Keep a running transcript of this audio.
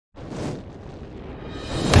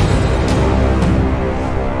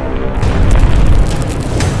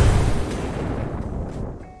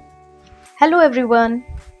Hello everyone.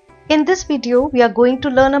 In this video, we are going to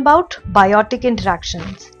learn about biotic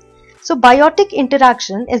interactions. So biotic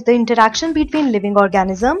interaction is the interaction between living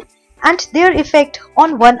organisms and their effect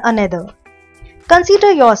on one another.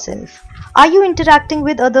 Consider yourself. Are you interacting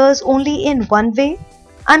with others only in one way?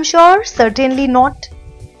 I'm sure certainly not.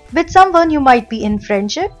 With someone you might be in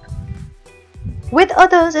friendship. With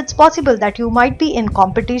others it's possible that you might be in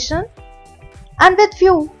competition. And with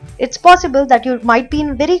few, it's possible that you might be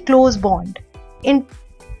in very close bond. In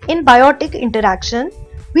biotic interaction,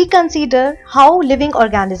 we consider how living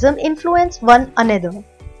organisms influence one another.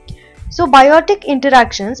 So biotic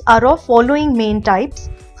interactions are of following main types.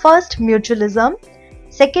 First, mutualism.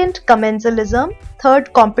 Second, commensalism.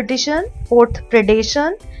 Third, competition. Fourth,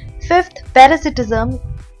 predation. Fifth, parasitism.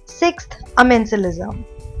 Sixth, amensalism.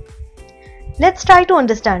 Let's try to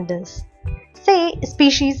understand this. Say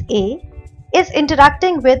species A is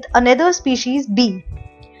interacting with another species B.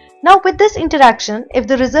 Now with this interaction, if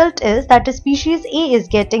the result is that a species A is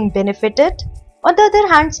getting benefited, on the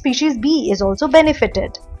other hand species B is also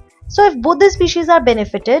benefited. So if both the species are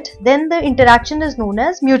benefited, then the interaction is known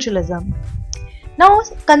as mutualism. Now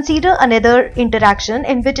consider another interaction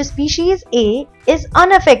in which a species A is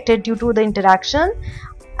unaffected due to the interaction,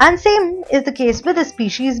 and same is the case with the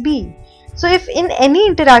species B. So if in any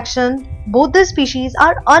interaction both the species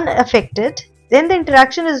are unaffected, then the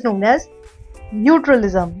interaction is known as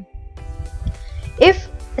neutralism. If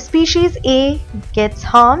species A gets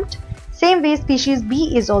harmed, same way species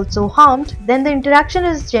B is also harmed, then the interaction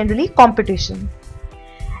is generally competition.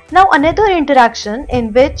 Now another interaction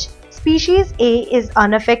in which species A is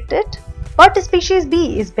unaffected but species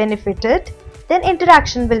B is benefited, then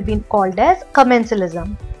interaction will be called as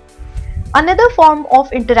commensalism. Another form of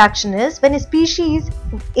interaction is when species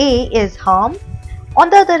A is harmed, on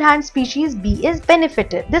the other hand species B is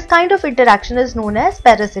benefited. This kind of interaction is known as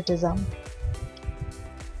parasitism.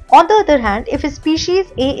 On the other hand, if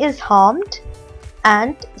species A is harmed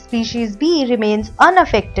and species B remains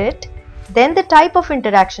unaffected, then the type of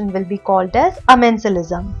interaction will be called as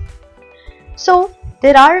amensalism. So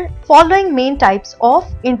there are following main types of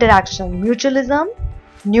interaction: mutualism,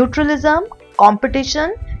 neutralism,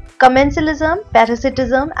 competition, commensalism,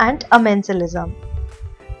 parasitism and amensalism.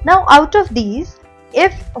 Now out of these,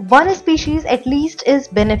 if one species at least is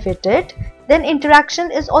benefited, then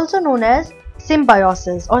interaction is also known as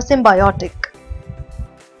symbiosis or symbiotic.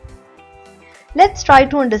 Let's try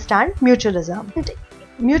to understand mutualism.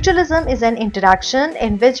 Mutualism is an interaction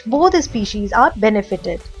in which both species are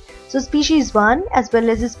benefited. So species 1 as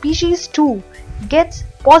well as species 2 gets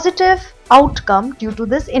positive outcome due to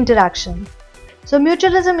this interaction. So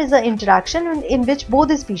mutualism is an interaction in which both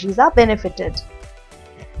the species are benefited.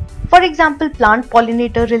 For example,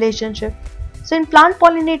 plant-pollinator relationship. So in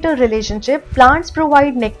plant-pollinator relationship, plants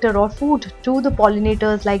provide nectar or food to the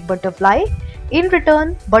pollinators like butterfly. In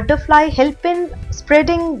return, butterfly help in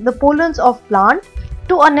spreading the pollens of plant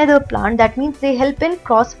to another plant. That means they help in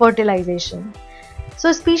cross-fertilization.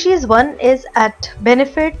 So species 1 is at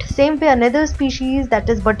benefit, same way another species, that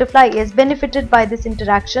is butterfly, is benefited by this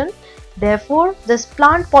interaction. Therefore, this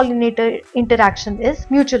plant-pollinator interaction is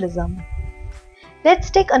mutualism.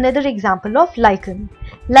 Let's take another example of lichen.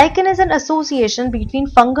 Lichen is an association between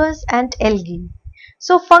fungus and algae.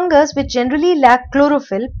 So fungus, which generally lack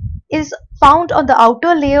chlorophyll, is found on the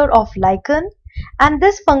outer layer of lichen, and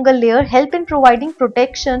this fungal layer help in providing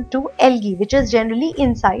protection to algae, which is generally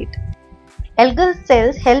inside. Algal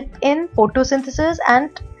cells help in photosynthesis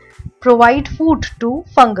and provide food to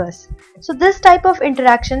fungus. So this type of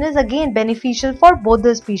interaction is again beneficial for both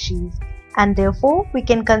the species, and therefore we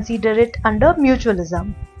can consider it under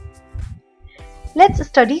mutualism. Let's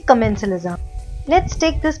study commensalism. Let's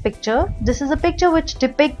take this picture. This is a picture which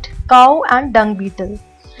depicts cow and dung beetle.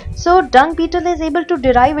 So dung beetle is able to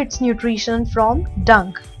derive its nutrition from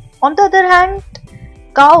dung. On the other hand,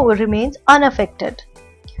 cow remains unaffected.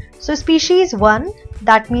 So species 1,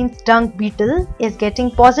 that means dung beetle, is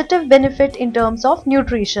getting positive benefit in terms of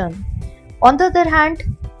nutrition. On the other hand,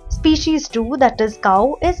 species 2, that is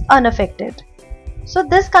cow, is unaffected. So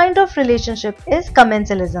this kind of relationship is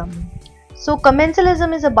commensalism. So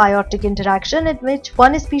commensalism is a biotic interaction in which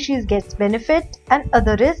one species gets benefit and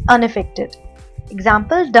other is unaffected.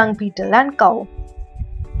 Example, dung beetle and cow.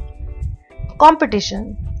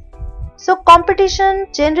 Competition. So competition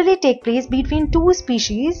generally take place between two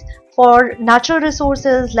species for natural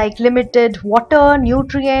resources like limited water,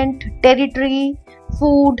 nutrient, territory,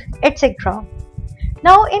 food, etc.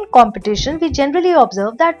 Now in competition, we generally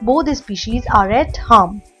observe that both species are at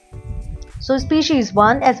harm. So species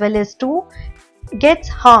 1 as well as 2 gets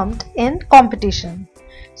harmed in competition.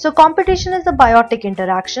 So competition is a biotic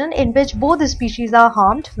interaction in which both species are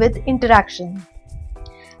harmed with interaction.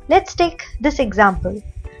 Let's take this example.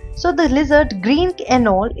 So the lizard green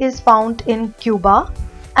anole is found in Cuba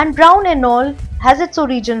and brown anole has its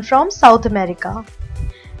origin from South America.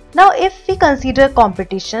 Now if we consider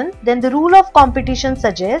competition, then the rule of competition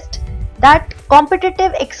suggests that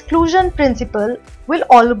competitive exclusion principle will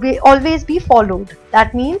always be followed.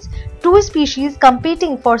 That means two species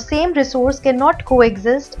competing for same resource cannot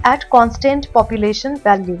coexist at constant population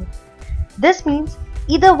value. This means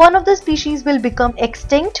either one of the species will become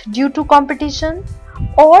extinct due to competition,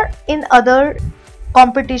 or in other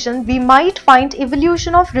competition we might find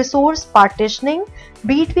evolution of resource partitioning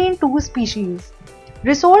between two species.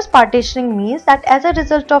 Resource partitioning means that as a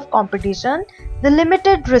result of competition, the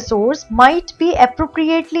limited resource might be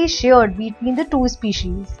appropriately shared between the two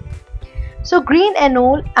species. So green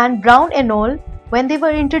anole and brown anole, when they were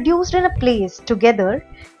introduced in a place together,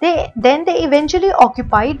 they eventually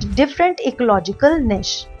occupied different ecological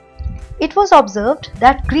niche. It was observed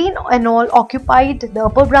that green anole occupied the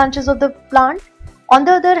upper branches of the plant. On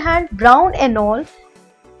the other hand, brown anole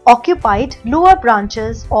occupied lower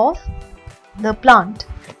branches of the plant.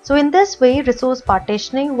 So in this way, resource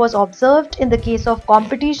partitioning was observed in the case of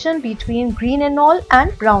competition between green anole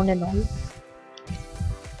and brown anole.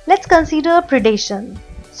 Let's consider predation.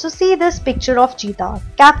 So see this picture of cheetah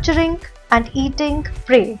capturing and eating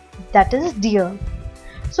prey, that is deer.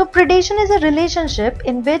 So predation is a relationship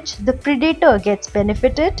in which the predator gets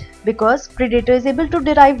benefited because predator is able to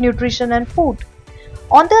derive nutrition and food.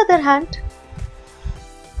 On the other hand,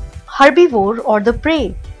 herbivore or the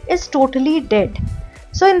prey is totally dead.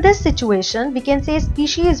 So in this situation, we can say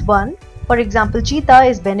species 1, for example cheetah,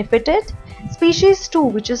 is benefited, species 2,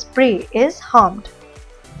 which is prey, is harmed.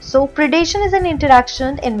 So predation is an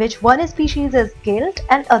interaction in which one species is killed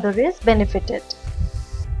and other is benefited.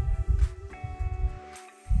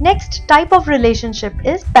 Next type of relationship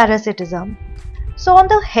is parasitism. So on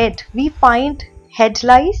the head we find head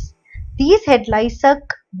lice. These head lice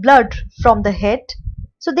suck blood from the head,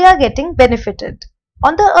 so they are getting benefited.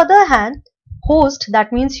 On the other hand, host,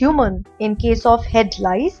 that means human, in case of head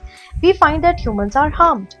lice, we find that humans are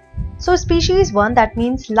harmed. So species 1, that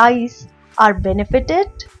means lice, are benefited,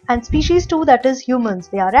 and species 2, that is humans,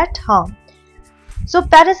 they are at harm. So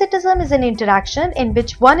parasitism is an interaction in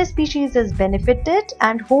which one species is benefited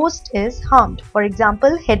and host is harmed. For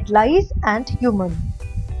example, head lice and human.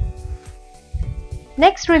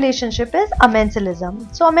 Next relationship is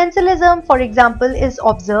Amensalism. So Amensalism, for example, is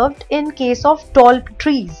observed in case of tall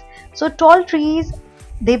trees. So tall trees,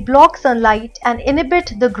 they block sunlight and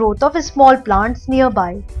inhibit the growth of small plants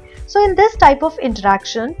nearby. So in this type of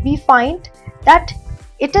interaction, we find that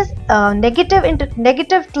it is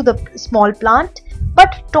negative to the small plant,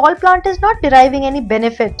 but tall plant is not deriving any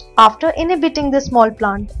benefit after inhibiting the small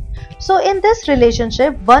plant. So in this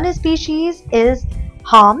relationship, one species is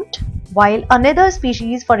harmed while another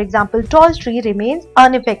species, for example tall tree, remains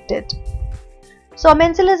unaffected. So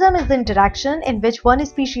Amensalism is the interaction in which one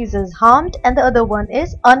species is harmed and the other one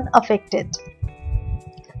is unaffected.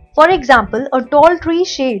 For example, a tall tree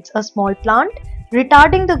shades a small plant,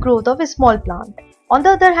 retarding the growth of a small plant. On the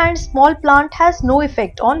other hand, small plant has no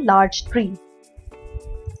effect on large tree.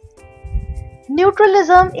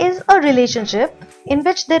 Mutualism is a relationship in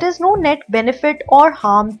which there is no net benefit or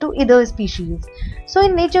harm to either species. So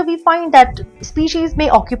in nature we find that species may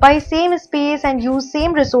occupy same space and use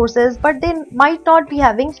same resources, but they might not be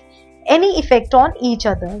having any effect on each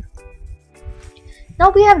other.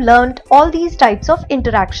 Now we have learned all these types of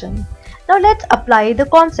interaction. Now let's apply the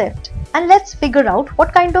concept and let's figure out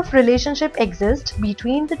what kind of relationship exists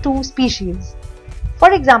between the two species.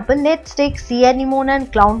 For example, let's take sea anemone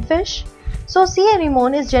and clownfish. So sea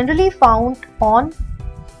anemone is generally found on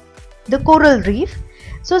the coral reef.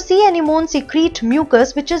 So sea anemone secrete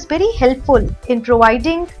mucus, which is very helpful in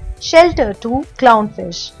providing shelter to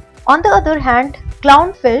clownfish. On the other hand,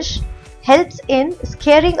 clownfish helps in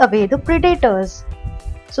scaring away the predators.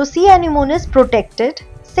 So sea anemone is protected.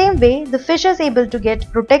 Same way, the fish is able to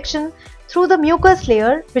get protection through the mucus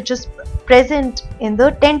layer which is present in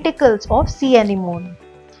the tentacles of sea anemone.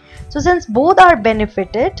 So since both are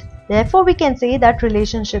benefited, therefore we can say that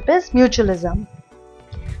relationship is mutualism.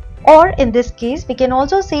 Or in this case, we can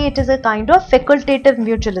also say it is a kind of facultative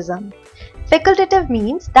mutualism. Facultative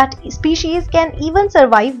means that species can even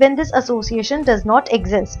survive when this association does not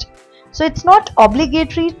exist. So it's not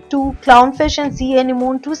obligatory to clownfish and sea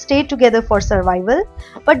anemone to stay together for survival,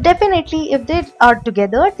 but definitely if they are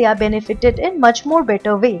together, they are benefited in much more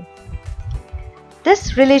better way.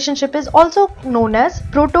 This relationship is also known as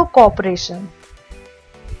proto-cooperation.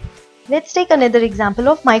 Let's take another example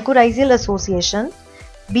of mycorrhizal association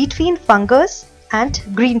between fungus and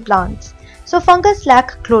green plants. So fungus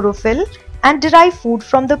lack chlorophyll and derive food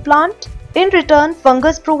from the plant. In return,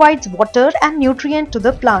 fungus provides water and nutrient to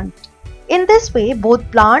the plant. In this way,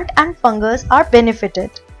 both plant and fungus are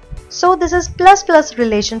benefited. So this is plus-plus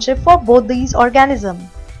relationship for both these organisms.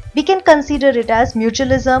 We can consider it as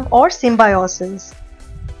mutualism or symbiosis.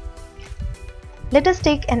 Let us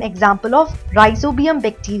take an example of Rhizobium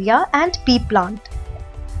bacteria and pea plant.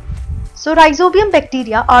 So Rhizobium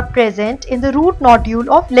bacteria are present in the root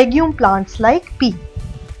nodule of legume plants like pea.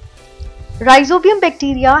 Rhizobium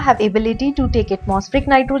bacteria have ability to take atmospheric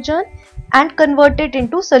nitrogen and convert it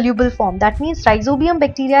into soluble form. That means Rhizobium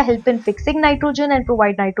bacteria help in fixing nitrogen and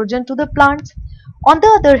provide nitrogen to the plants. On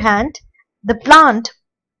the other hand, the plant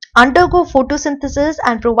undergo photosynthesis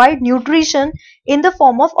and provide nutrition in the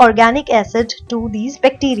form of organic acid to these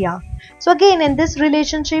bacteria. So again, in this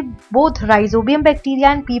relationship, both Rhizobium bacteria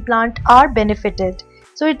and pea plant are benefited.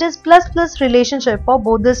 So it is plus-plus relationship for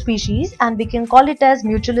both the species, and we can call it as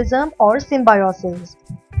mutualism or symbiosis.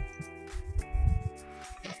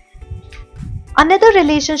 Another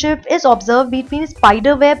relationship is observed between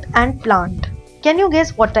spider web and plant. Can you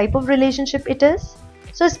guess what type of relationship it is?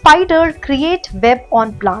 So spider create web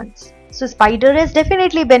on plants. So spider is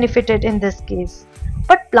definitely benefited in this case.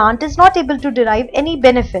 But plant is not able to derive any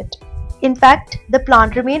benefit. In fact, the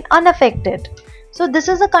plant remain unaffected. So this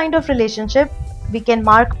is a kind of relationship. We can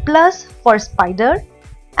mark plus for spider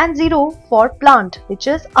and 0 for plant, which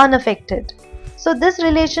is unaffected. So this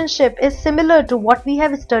relationship is similar to what we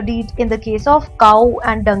have studied in the case of cow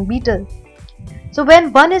and dung beetle. So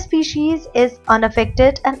when one species is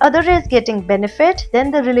unaffected and other is getting benefit,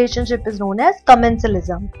 then the relationship is known as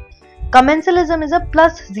commensalism. Commensalism is a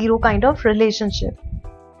 +0 kind of relationship.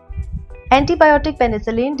 Antibiotic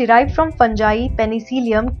penicillin derived from fungi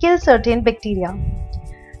Penicillium kills certain bacteria.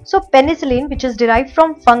 So penicillin, which is derived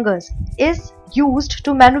from fungus, is used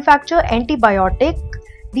to manufacture antibiotic.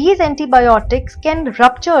 These antibiotics can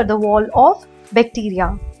rupture the wall of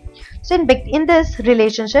bacteria. So in this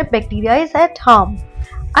relationship, bacteria is at harm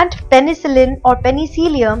and penicillin or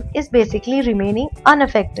penicillium is basically remaining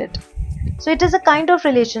unaffected. So it is a kind of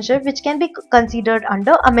relationship which can be considered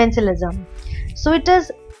under Amensalism. So it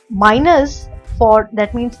is minus for,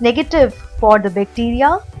 that means negative for the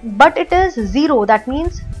bacteria, but it is 0, that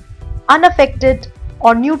means unaffected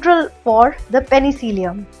or neutral for the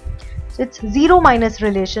penicillium. So it's 0-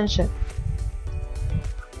 relationship.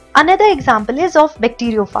 Another example is of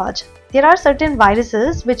bacteriophage. There are certain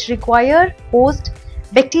viruses which require host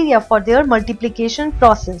bacteria for their multiplication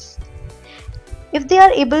process. If they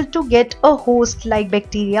are able to get a host like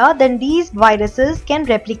bacteria, then these viruses can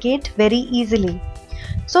replicate very easily.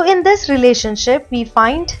 So in this relationship, we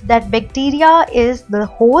find that bacteria is the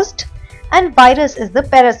host and virus is the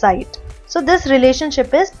parasite. So this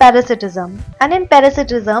relationship is parasitism, and in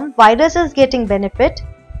parasitism, virus is getting benefit.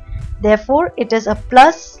 Therefore, it is a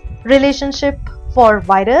plus relationship for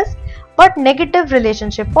virus, but negative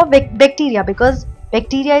relationship for bacteria because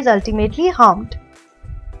bacteria is ultimately harmed.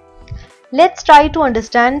 Let's try to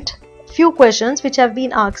understand few questions which have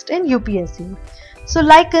been asked in UPSC. So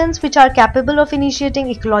lichens, which are capable of initiating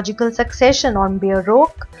ecological succession on bare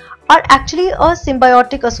rock, are actually a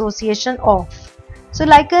symbiotic association of. So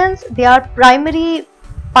lichens, they are primary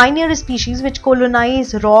pioneer species which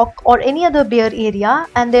colonize rock or any other bare area,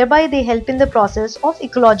 and thereby they help in the process of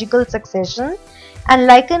ecological succession. And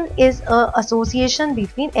lichen is an association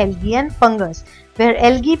between algae and fungus, where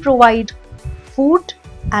algae provide food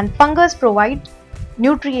and fungus provide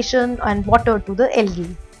nutrition and water to the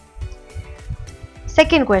algae.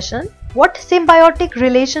 Second question, what symbiotic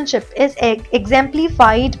relationship is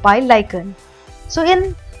exemplified by lichen? So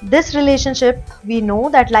in this relationship, we know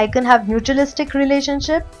that lichen have mutualistic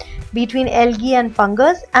relationship between algae and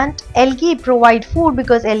fungus, and algae provide food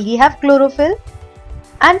because algae have chlorophyll,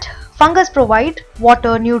 and fungus provide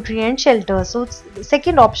water, nutrient, shelter. So the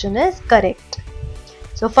second option is correct.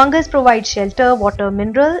 So fungus provide shelter, water,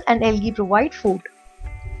 mineral, and algae provide food.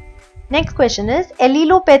 Next question is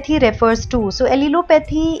allelopathy refers to. So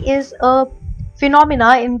allelopathy is a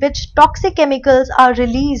phenomena in which toxic chemicals are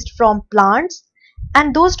released from plants,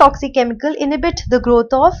 and those toxic chemicals inhibit the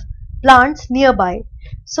growth of plants nearby.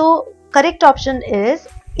 So correct option is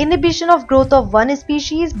inhibition of growth of one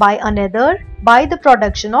species by another by the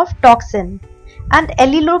production of toxin. And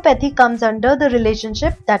allelopathy comes under the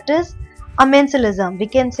relationship that is Amensalism. We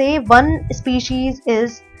can say one species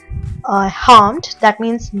is harmed, that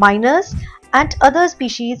means minus, and other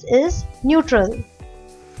species is neutral.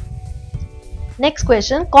 Next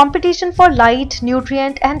question, competition for light,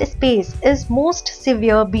 nutrient and space is most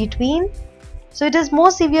severe between, so it is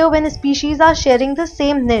most severe when species are sharing the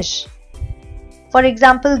same niche. For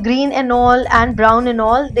example, green anole and brown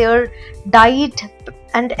anole, their diet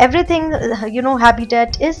and everything,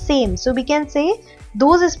 habitat is same. So we can say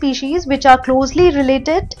those species which are closely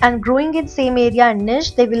related and growing in same area and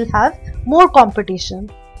niche, they will have more competition.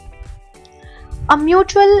 A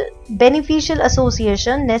mutual beneficial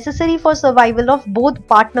association necessary for survival of both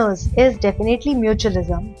partners is definitely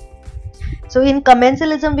mutualism. So in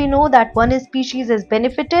commensalism, we know that one species is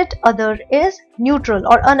benefited, other is neutral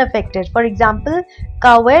or unaffected. For example,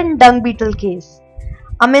 cow and dung beetle case.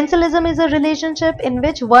 Amensalism is a relationship in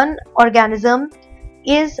which one organism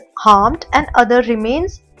is harmed and other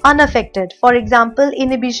remains unaffected. For example,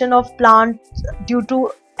 inhibition of plants due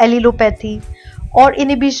to allelopathy, or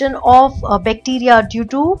inhibition of bacteria due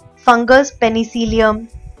to fungus penicillium.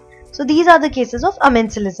 So these are the cases of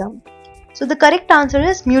amensalism. So the correct answer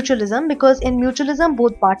is mutualism, because in mutualism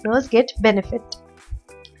both partners get benefit.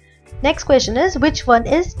 Next question is, which one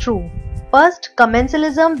is true? First,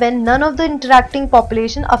 commensalism, when none of the interacting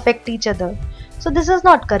population affect each other. So this is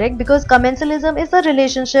not correct, because commensalism is a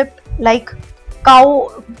relationship like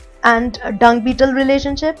cow and dung beetle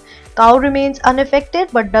relationship. Cow remains unaffected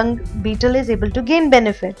but dung beetle is able to gain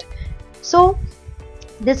benefit. So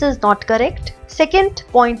this is not correct. Second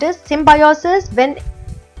point is symbiosis, when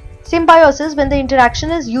the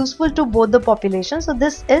interaction is useful to both the populations. So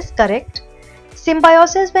this is correct.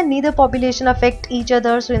 Symbiosis, when neither population affect each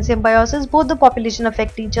other. So in symbiosis both the population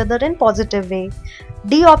affect each other in positive way.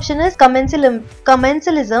 D option is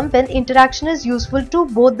commensalism, when interaction is useful to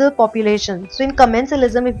both the populations. So in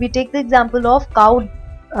commensalism, if we take the example of cow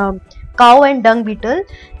and dung beetle,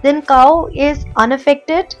 then cow is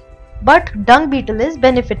unaffected but dung beetle is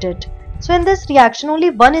benefited. So in this reaction only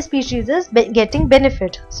one species is getting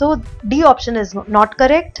benefit. So D option is not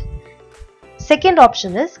correct. Second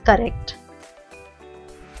option is correct.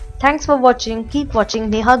 Thanks for watching. Keep watching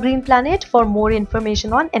Neha Green Planet for more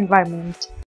information on environment.